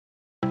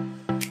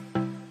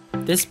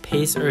This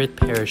PACEARTH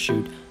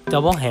parachute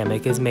double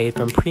hammock is made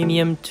from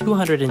premium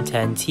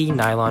 210T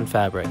nylon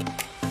fabric.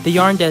 The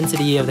yarn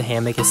density of the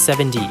hammock is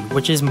 7D,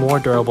 which is more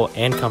durable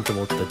and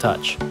comfortable to the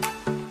touch.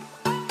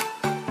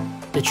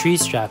 The tree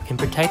strap can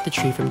protect the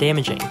tree from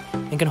damaging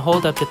and can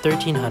hold up to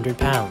 1,300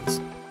 pounds.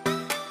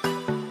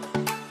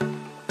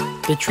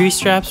 The tree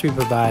straps we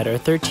provide are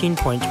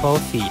 13.12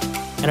 feet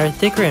and are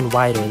thicker and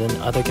wider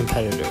than other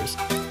competitors.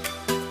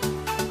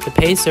 The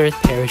PACEARTH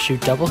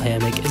Parachute Double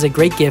Hammock is a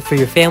great gift for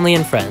your family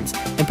and friends,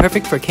 and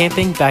perfect for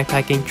camping,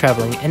 backpacking,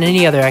 traveling, and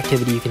any other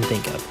activity you can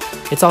think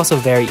of. It's also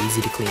very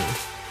easy to clean.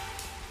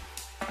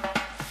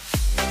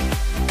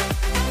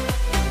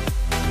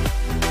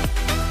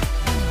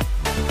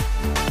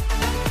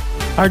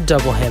 Our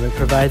double hammock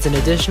provides an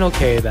additional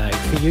carry bag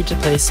for you to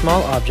place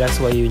small objects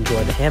while you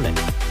enjoy the hammock.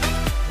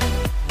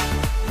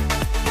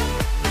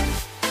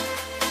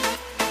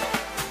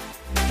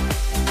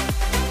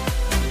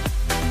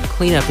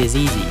 Cleanup is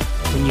easy.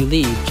 When you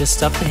leave, just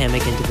stuff the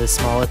hammock into the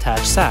small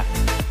attached sack.